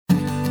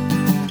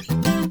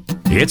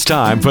It's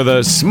time for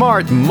the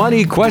Smart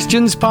Money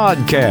Questions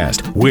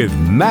Podcast with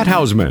Matt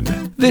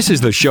Hausman. This is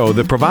the show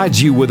that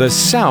provides you with a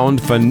sound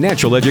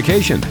financial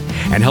education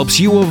and helps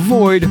you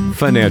avoid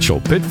financial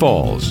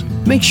pitfalls.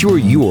 Make sure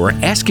you are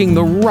asking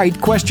the right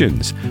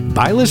questions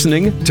by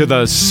listening to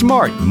the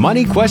Smart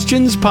Money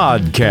Questions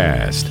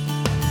Podcast.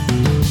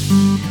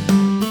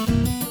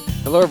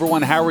 Hello,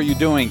 everyone. How are you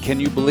doing? Can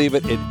you believe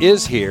it? It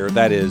is here.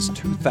 That is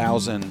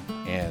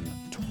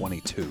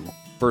 2022.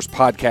 First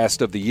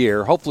podcast of the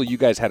year. Hopefully you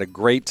guys had a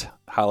great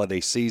holiday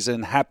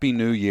season. Happy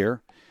New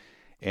Year.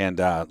 And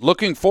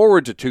looking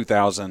forward to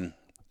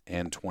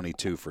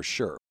 2022 for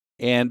sure.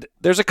 And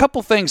there's a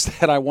couple things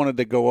that I wanted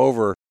to go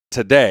over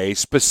today,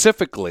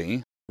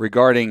 specifically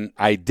regarding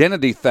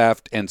identity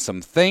theft and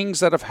some things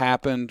that have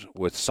happened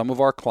with some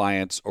of our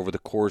clients over the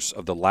course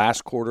of the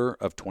last quarter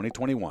of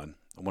 2021.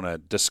 I want to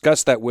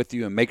discuss that with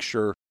you and make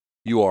sure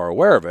you are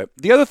aware of it.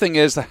 The other thing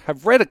is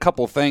I've read a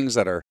couple things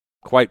that are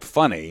quite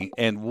funny,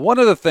 and one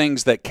of the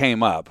things that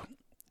came up,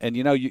 and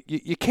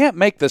you can't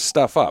make this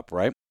stuff up,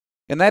 right?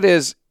 And that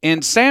is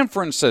in San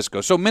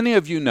Francisco. So many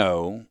of you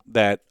know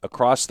that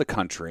across the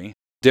country,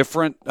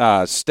 different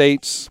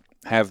states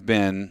have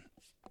been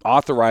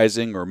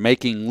authorizing or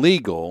making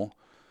legal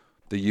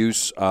the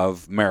use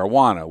of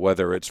marijuana,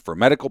 whether it's for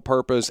medical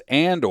purpose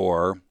and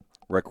or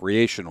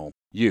recreational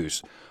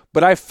use.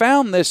 But I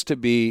found this to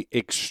be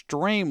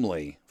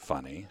extremely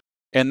funny.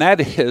 And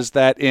that is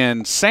that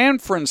in San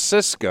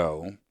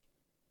Francisco,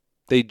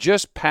 they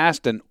just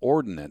passed an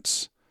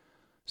ordinance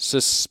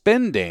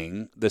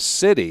suspending the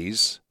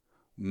city's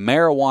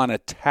marijuana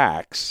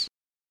tax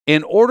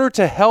in order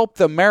to help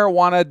the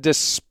marijuana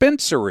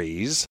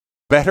dispensaries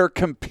better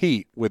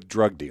compete with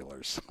drug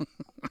dealers.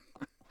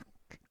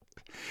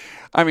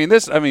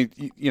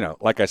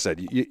 Like I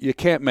said, you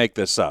can't make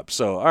this up.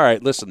 So, all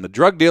right, listen, the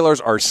drug dealers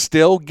are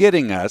still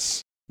getting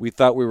us. We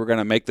thought we were going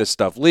to make this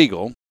stuff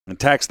legal and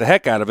tax the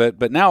heck out of it,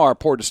 but now our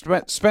poor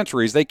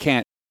dispensaries, they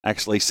can't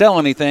actually sell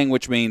anything,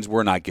 which means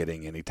we're not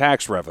getting any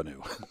tax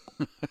revenue.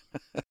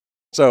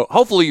 So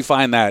hopefully you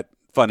find that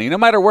funny. No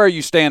matter where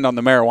you stand on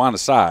the marijuana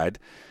side,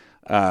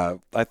 I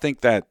think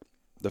that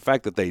the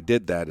fact that they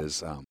did that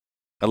is a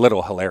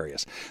little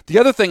hilarious. The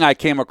other thing I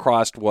came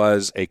across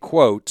was a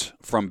quote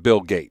from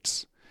Bill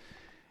Gates,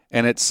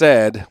 and it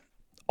said,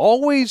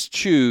 "Always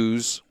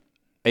choose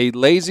a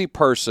lazy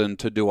person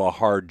to do a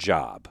hard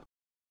job,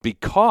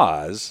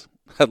 because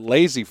a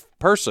lazy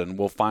person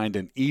will find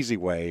an easy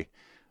way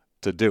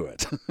to do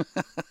it."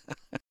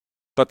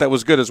 Thought that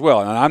was good as well.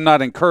 And I'm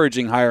not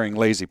encouraging hiring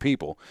lazy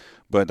people,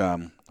 but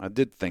I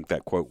did think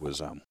that quote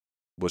was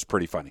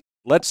pretty funny.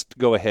 Let's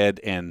go ahead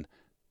and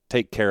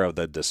take care of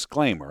the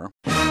disclaimer.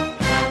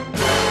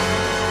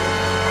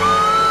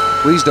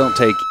 Please don't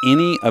take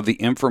any of the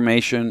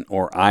information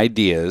or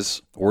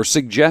ideas or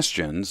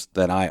suggestions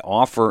that I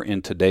offer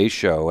in today's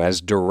show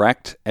as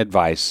direct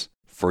advice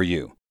for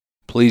you.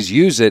 Please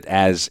use it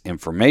as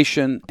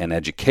information and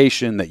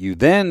education that you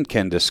then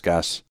can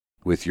discuss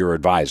with your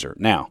advisor.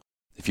 Now,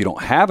 if you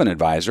don't have an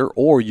advisor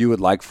or you would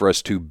like for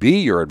us to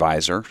be your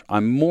advisor,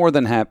 I'm more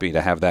than happy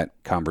to have that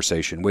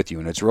conversation with you.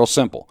 And it's real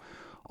simple.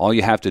 All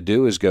you have to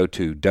do is go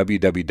to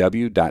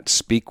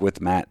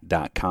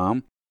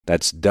www.speakwithmatt.com.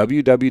 That's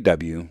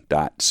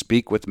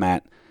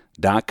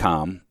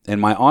www.speakwithmatt.com. And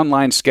my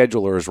online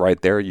scheduler is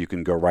right there. You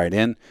can go right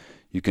in.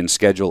 You can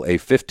schedule a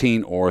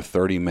 15 or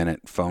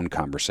 30-minute phone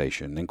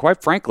conversation. And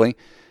quite frankly,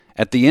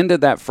 at the end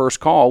of that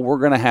first call, we're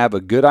going to have a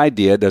good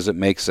idea. Does it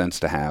make sense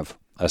to have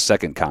a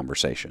second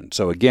conversation?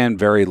 So again,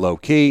 very low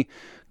key.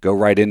 Go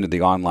right into the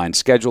online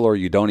scheduler.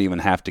 You don't even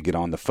have to get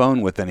on the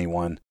phone with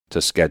anyone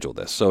to schedule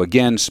this. So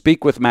again,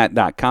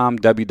 speakwithmatt.com,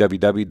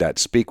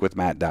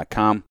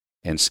 www.speakwithmatt.com,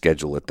 and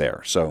schedule it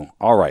there. So,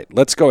 all right,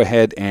 let's go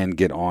ahead and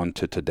get on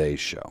to today's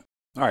show.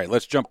 All right,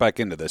 let's jump back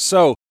into this.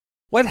 So,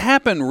 what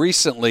happened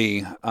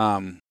recently,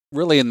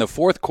 really in the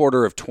fourth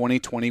quarter of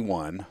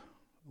 2021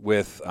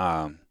 with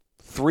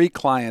three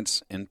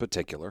clients in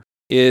particular,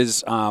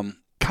 is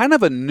kind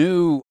of a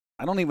new,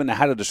 I don't even know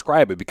how to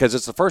describe it because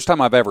it's the first time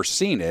I've ever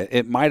seen it.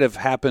 It might have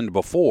happened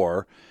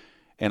before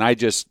and I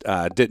just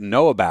didn't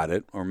know about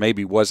it or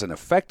maybe wasn't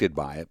affected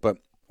by it. But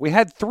we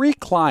had three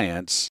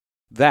clients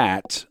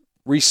that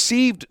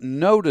received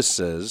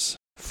notices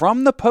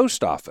from the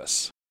post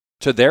office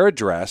to their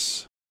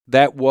address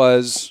that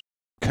was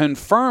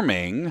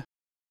confirming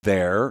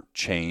their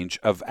change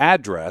of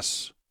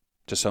address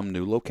to some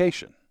new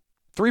location.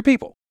 Three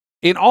people.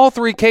 In all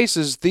three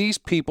cases, these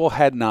people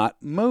had not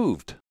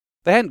moved.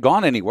 They hadn't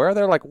gone anywhere.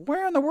 They're like,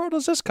 where in the world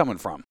is this coming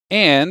from?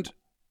 And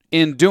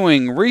in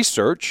doing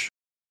research,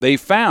 they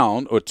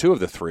found, or two of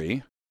the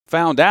three,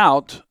 found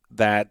out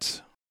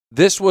that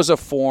this was a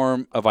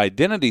form of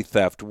identity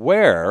theft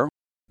where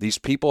these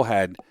people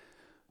had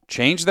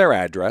changed their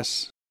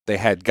address, they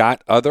had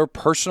got other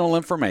personal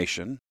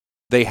information,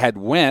 they had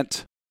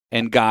went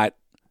and got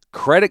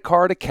credit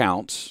card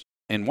accounts,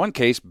 in one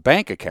case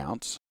bank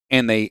accounts,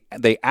 and they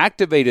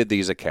activated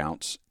these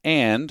accounts,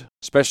 and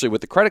especially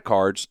with the credit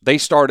cards, they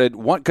started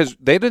one because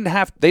they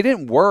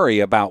didn't worry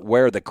about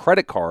where the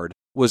credit card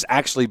was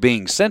actually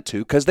being sent to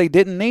because they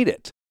didn't need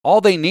it.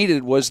 All they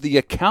needed was the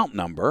account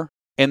number,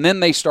 and then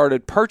they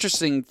started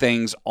purchasing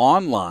things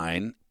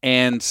online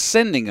and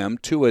sending them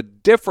to a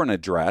different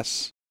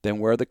address than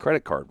where the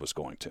credit card was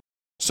going to.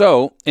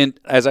 So,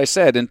 as I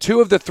said, in 2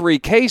 of the 3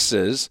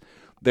 cases,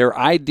 their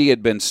ID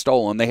had been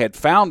stolen. They had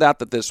found out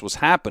that this was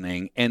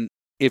happening, and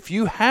if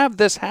you have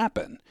this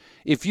happen,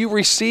 if you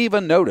receive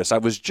a notice, I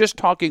was just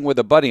talking with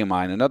a buddy of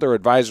mine, another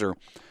advisor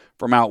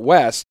from out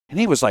west, and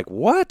he was like,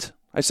 "What?"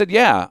 I said,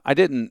 "Yeah, I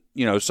didn't,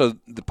 so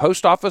the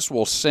post office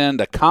will send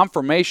a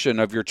confirmation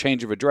of your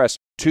change of address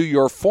to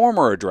your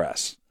former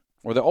address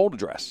or the old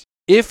address.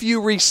 If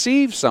you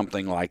receive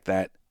something like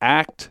that,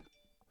 act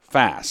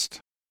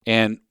fast."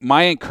 And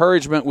my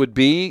encouragement would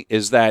be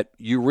is that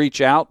you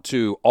reach out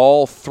to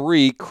all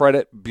 3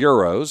 credit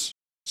bureaus.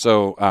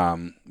 So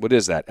what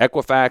is that?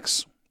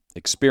 Equifax,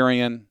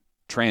 Experian,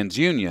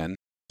 TransUnion.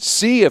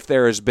 See if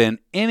there has been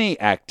any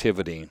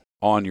activity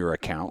on your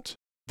account.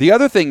 The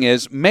other thing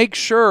is make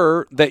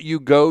sure that you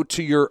go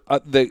to your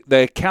the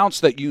accounts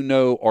that you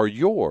know are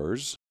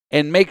yours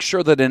and make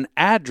sure that an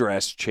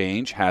address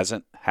change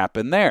hasn't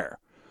happened there.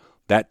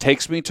 That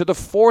takes me to the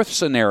 4th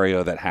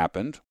scenario that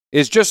happened.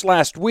 Is just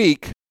last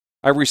week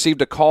I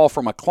received a call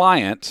from a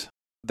client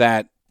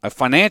that a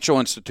financial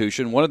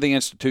institution, one of the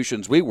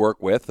institutions we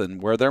work with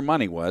and where their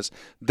money was,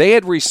 they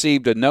had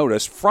received a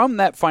notice from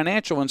that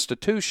financial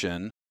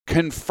institution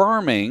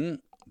confirming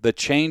the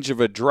change of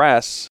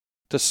address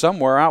to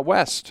somewhere out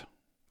west.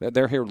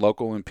 They're here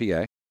local in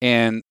PA.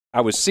 And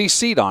I was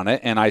CC'd on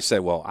it, and I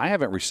said, well, I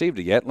haven't received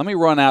it yet. Let me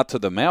run out to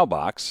the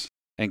mailbox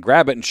and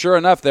grab it. And sure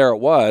enough, there it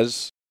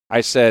was.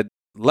 I said,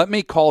 let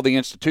me call the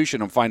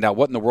institution and find out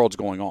what in the world's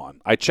going on.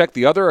 I checked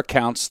the other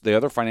accounts, the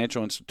other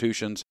financial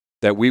institutions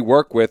that we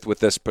work with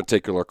this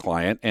particular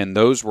client, and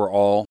those were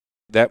all,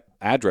 that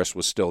address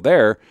was still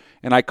there.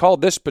 And I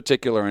called this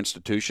particular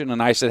institution,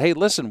 and I said, hey,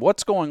 listen,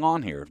 what's going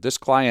on here? This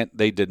client,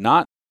 they did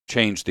not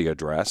change the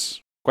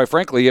address. Quite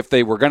frankly, if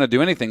they were going to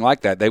do anything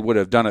like that, they would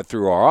have done it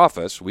through our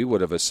office. We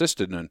would have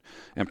assisted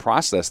and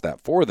processed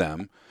that for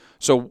them.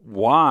 So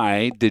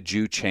why did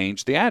you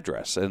change the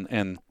address?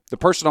 And the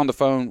person on the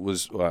phone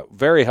was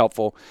very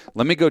helpful.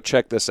 Let me go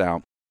check this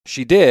out.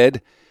 She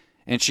did,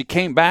 and she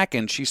came back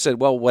and she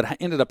said, well, what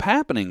ended up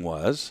happening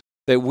was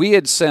that we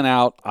had sent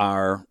out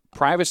our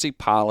privacy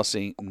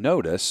policy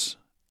notice,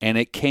 and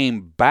it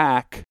came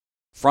back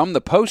from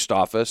the post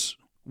office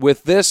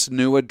with this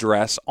new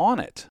address on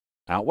it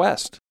out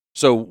west.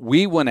 So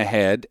we went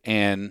ahead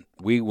and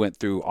we went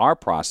through our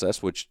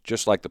process, which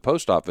just like the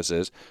post office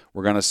is,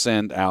 we're going to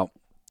send out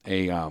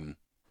a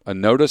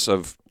notice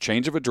of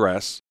change of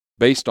address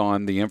based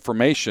on the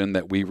information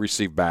that we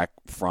received back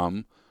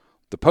from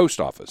the post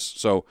office.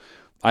 So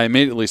I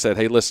immediately said,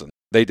 hey, listen,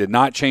 they did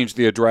not change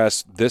the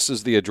address. This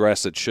is the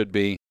address it should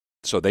be.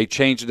 So they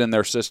changed it in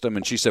their system.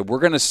 And she said, we're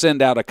going to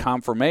send out a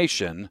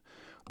confirmation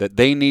that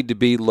they need to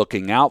be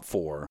looking out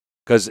for.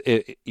 Because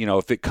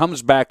if it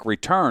comes back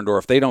returned, or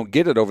if they don't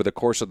get it over the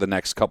course of the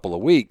next couple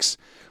of weeks,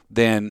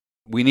 then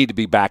we need to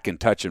be back in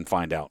touch and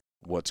find out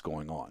what's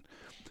going on.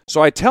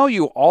 So I tell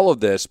you all of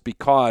this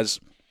because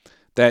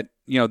that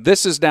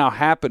this is now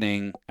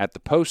happening at the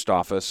post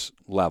office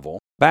level.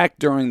 Back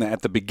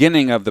at the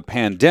beginning of the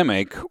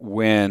pandemic,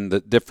 when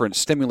the different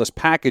stimulus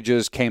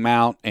packages came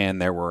out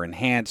and there were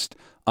enhanced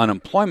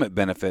unemployment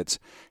benefits,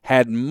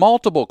 had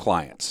multiple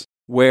clients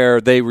where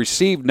they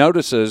received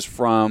notices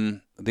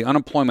from the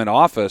unemployment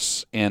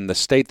office in the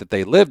state that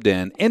they lived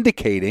in,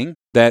 indicating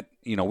that,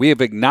 we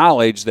have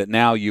acknowledged that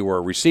now you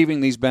are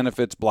receiving these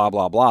benefits, blah,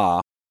 blah,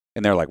 blah.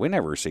 And they're like, we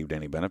never received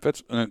any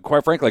benefits. And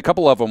quite frankly, a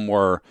couple of them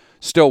were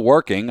still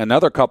working.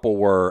 Another couple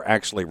were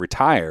actually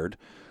retired.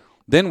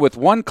 Then with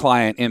one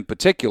client in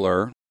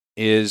particular,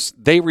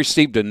 they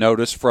received a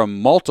notice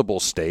from multiple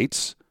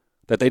states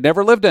that they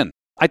never lived in.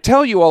 I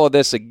tell you all of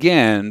this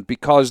again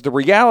because the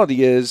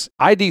reality is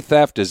ID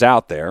theft is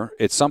out there.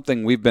 It's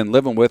something we've been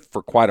living with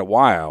for quite a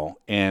while.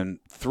 And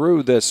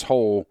through this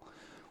whole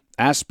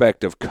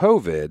aspect of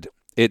COVID,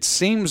 it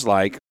seems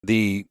like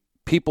the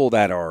people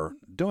that are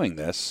doing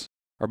this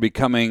are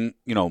becoming,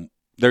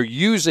 they're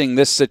using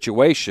this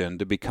situation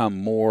to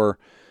become more,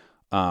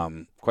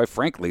 quite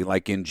frankly,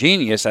 like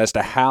ingenious as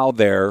to how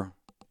they're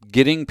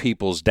getting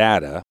people's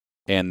data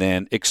and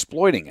then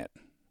exploiting it.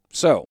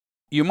 So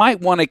you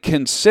might want to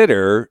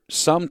consider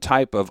some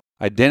type of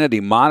identity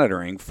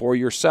monitoring for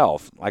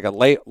yourself, like a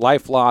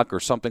LifeLock or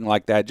something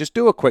like that. Just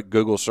do a quick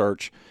Google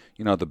search,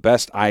 the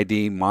best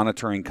ID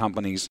monitoring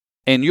companies,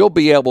 and you'll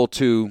be able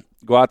to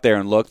go out there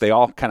and look. They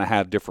all kind of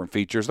have different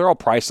features. They're all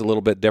priced a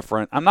little bit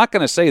different. I'm not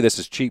going to say this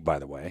is cheap, by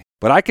the way,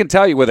 but I can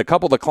tell you with a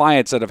couple of the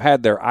clients that have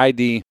had their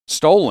ID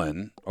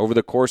stolen over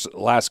the course of the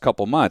last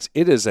couple months,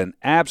 it is an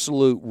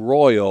absolute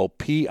royal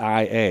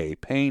PIA,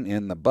 pain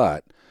in the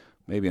butt,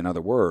 maybe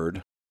another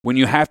word, when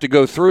you have to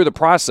go through the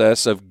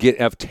process of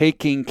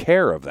taking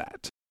care of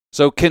that.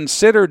 So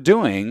consider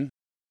doing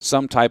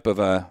some type of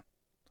a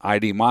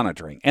ID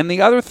monitoring. And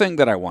the other thing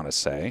that I want to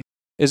say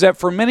is that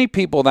for many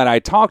people that I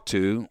talk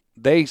to,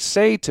 they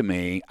say to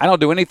me, I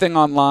don't do anything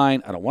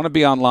online. I don't want to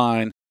be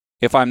online.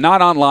 if I'm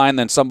not online,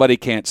 then somebody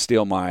can't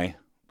steal my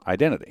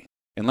identity.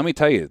 And let me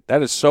tell you,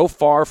 that is so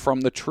far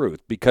from the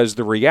truth, because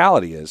the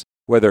reality is,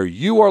 whether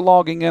you are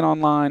logging in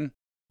online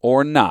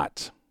or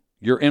not,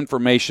 your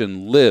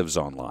information lives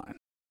online.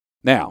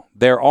 Now,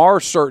 there are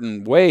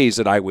certain ways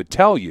that I would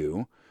tell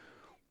you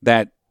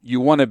that you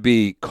want to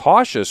be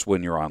cautious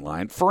when you're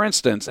online. For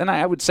instance, and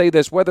I would say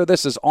this, whether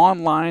this is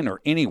online or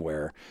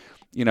anywhere,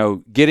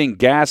 getting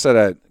gas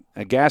at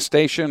a gas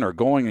station or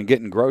going and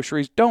getting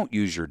groceries, don't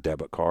use your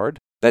debit card.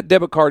 That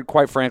debit card,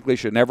 quite frankly,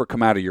 should never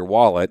come out of your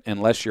wallet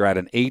unless you're at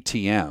an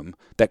ATM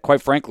that,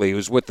 quite frankly,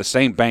 is with the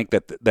same bank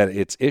that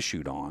it's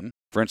issued on.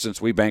 For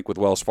instance, we bank with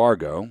Wells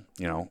Fargo.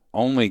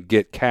 Only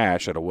get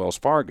cash at a Wells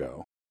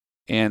Fargo.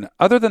 And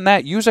other than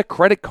that, use a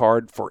credit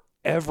card for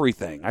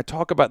everything. I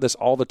talk about this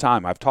all the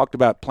time. I've talked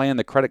about playing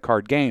the credit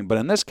card game, but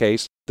in this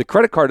case, the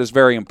credit card is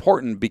very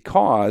important,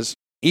 because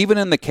even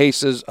in the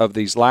cases of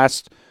these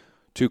last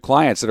two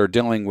clients that are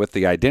dealing with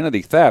the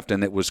identity theft,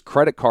 and it was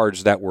credit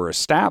cards that were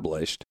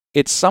established,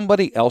 it's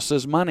somebody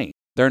else's money.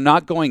 They're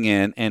not going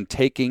in and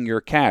taking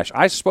your cash.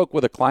 I spoke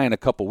with a client a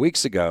couple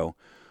weeks ago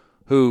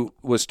who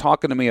was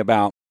talking to me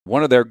about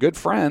one of their good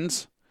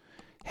friends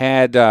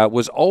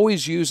was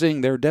always using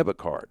their debit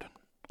card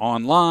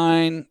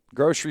online,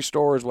 grocery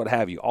stores, what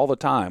have you, all the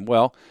time.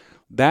 Well,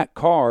 that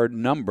card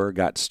number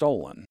got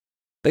stolen.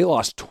 They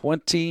lost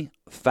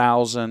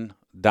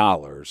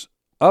 $20,000,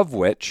 of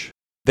which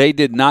they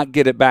did not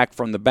get it back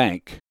from the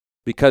bank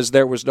because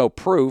there was no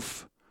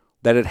proof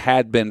that it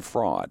had been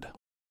fraud.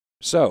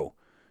 So,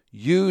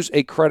 use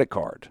a credit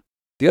card.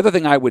 The other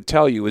thing I would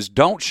tell you is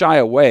don't shy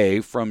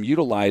away from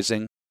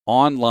utilizing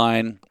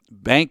online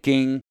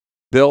banking,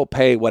 bill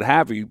pay, what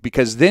have you,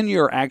 because then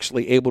you're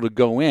actually able to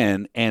go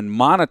in and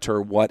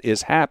monitor what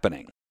is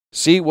happening.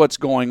 See what's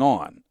going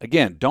on.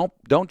 Again, don't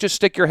just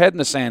stick your head in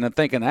the sand and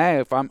thinking,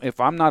 hey, if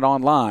I'm not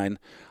online,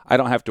 I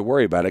don't have to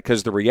worry about it,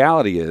 because the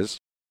reality is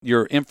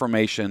your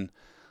information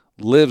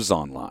lives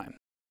online,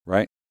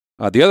 right?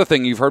 The other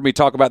thing you've heard me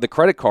talk about the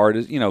credit card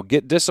is,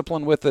 get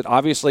disciplined with it.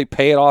 Obviously,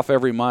 pay it off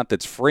every month.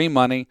 It's free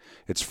money.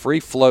 It's free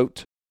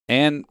float.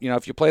 And,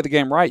 if you play the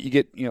game right, you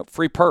get,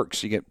 free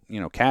perks. You get,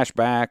 cash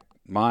back,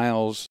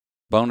 miles,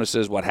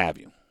 bonuses, what have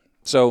you.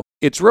 So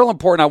it's real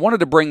important. I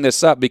wanted to bring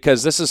this up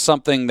because this is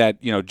something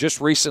that,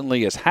 just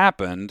recently has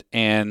happened,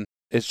 and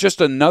it's just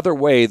another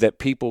way that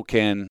people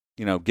can,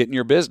 get in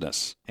your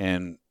business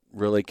and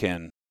really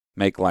can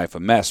make life a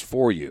mess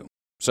for you.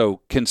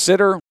 So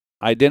consider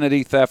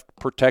identity theft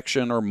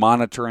protection or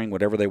monitoring,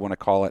 whatever they want to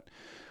call it.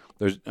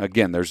 There's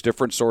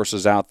different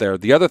sources out there.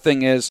 The other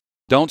thing is,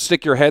 don't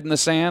stick your head in the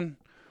sand.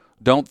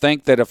 Don't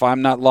think that if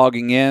I'm not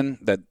logging in,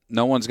 that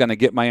no one's going to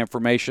get my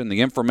information.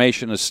 The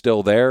information is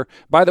still there.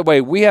 By the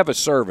way, we have a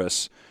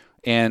service,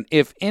 and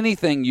if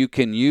anything you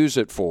can use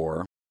it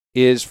for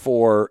is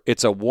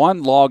it's a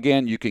one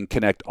login. You can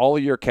connect all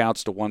of your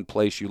accounts to one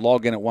place. You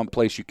log in at one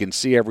place. You can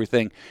see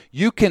everything.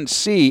 You can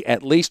see,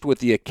 at least with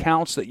the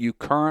accounts that you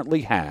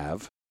currently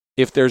have,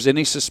 if there's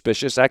any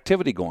suspicious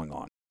activity going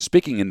on.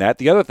 Speaking in that,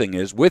 the other thing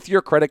is, with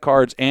your credit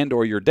cards and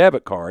or your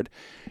debit card,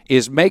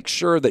 is make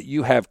sure that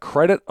you have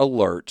credit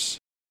alerts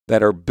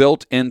that are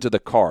built into the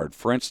card.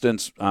 For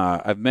instance,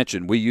 I've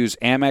mentioned we use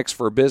Amex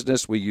for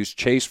business. We use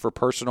Chase for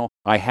personal.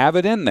 I have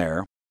it in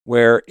there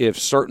where if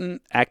certain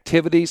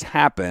activities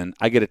happen,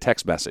 I get a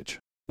text message.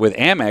 With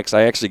Amex,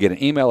 I actually get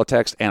an email, a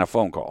text, and a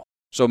phone call.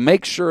 So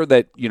make sure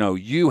that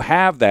you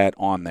have that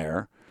on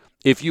there.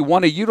 If you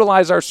want to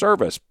utilize our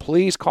service,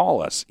 please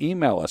call us,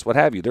 email us, what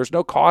have you. There's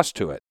no cost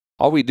to it.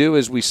 All we do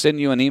is we send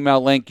you an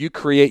email link. You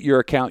create your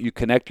account. You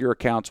connect your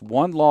accounts.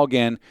 One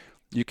login,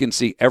 you can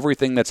see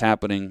everything that's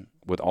happening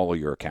with all of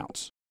your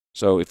accounts.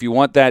 So if you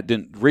want that,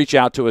 then reach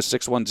out to us,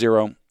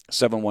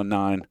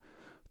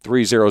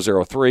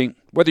 610-719-3003.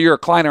 Whether you're a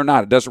client or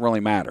not, it doesn't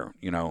really matter.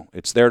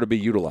 It's there to be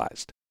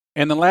utilized.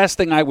 And the last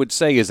thing I would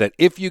say is that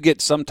if you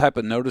get some type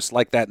of notice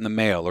like that in the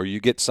mail, or you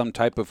get some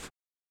type of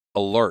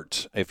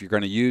alert, if you're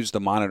going to use the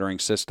monitoring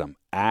system,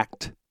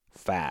 act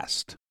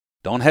fast.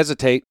 Don't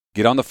hesitate.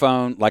 Get on the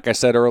phone. Like I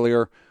said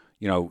earlier,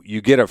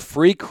 you get a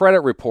free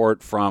credit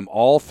report from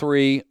all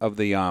three of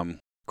the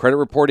credit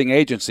reporting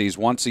agencies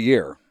once a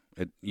year.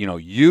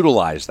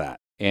 Utilize that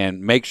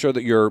and make sure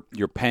that you're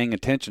paying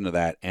attention to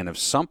that. And if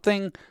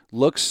something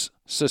looks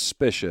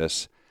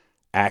suspicious,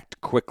 act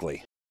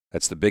quickly.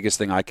 That's the biggest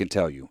thing I can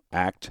tell you.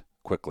 Act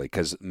quickly,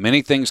 because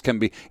many things can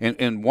be.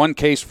 In one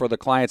case for the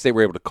clients, they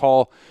were able to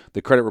call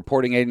the credit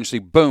reporting agency.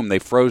 Boom, they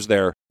froze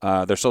their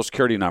Social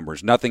Security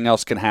numbers. Nothing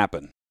else can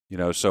happen.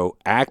 So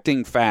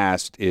acting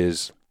fast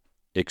is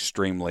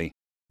extremely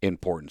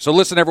important. So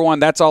listen, everyone,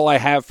 that's all I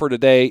have for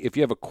today. If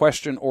you have a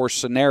question or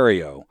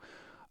scenario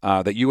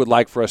that you would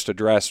like for us to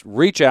address,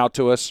 reach out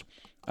to us.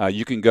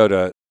 You can go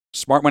to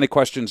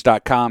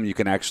smartmoneyquestions.com. You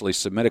can actually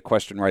submit a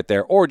question right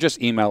there, or just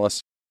email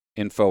us,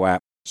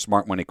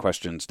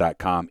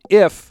 info@smartmoneyquestions.com.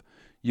 If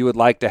you would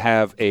like to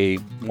have a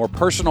more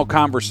personal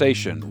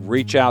conversation,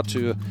 reach out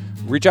to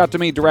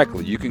me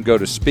directly. You can go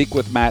to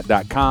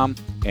speakwithmatt.com,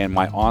 and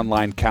my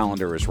online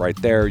calendar is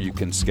right there. You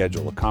can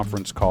schedule a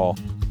conference call,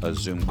 a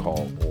Zoom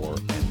call, or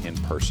an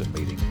in-person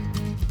meeting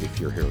if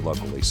you're here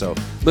locally. So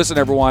listen,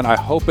 everyone, I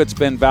hope it's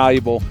been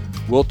valuable.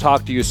 We'll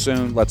talk to you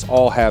soon. Let's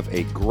all have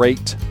a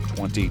great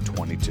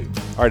 2022.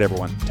 All right,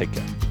 everyone, take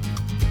care.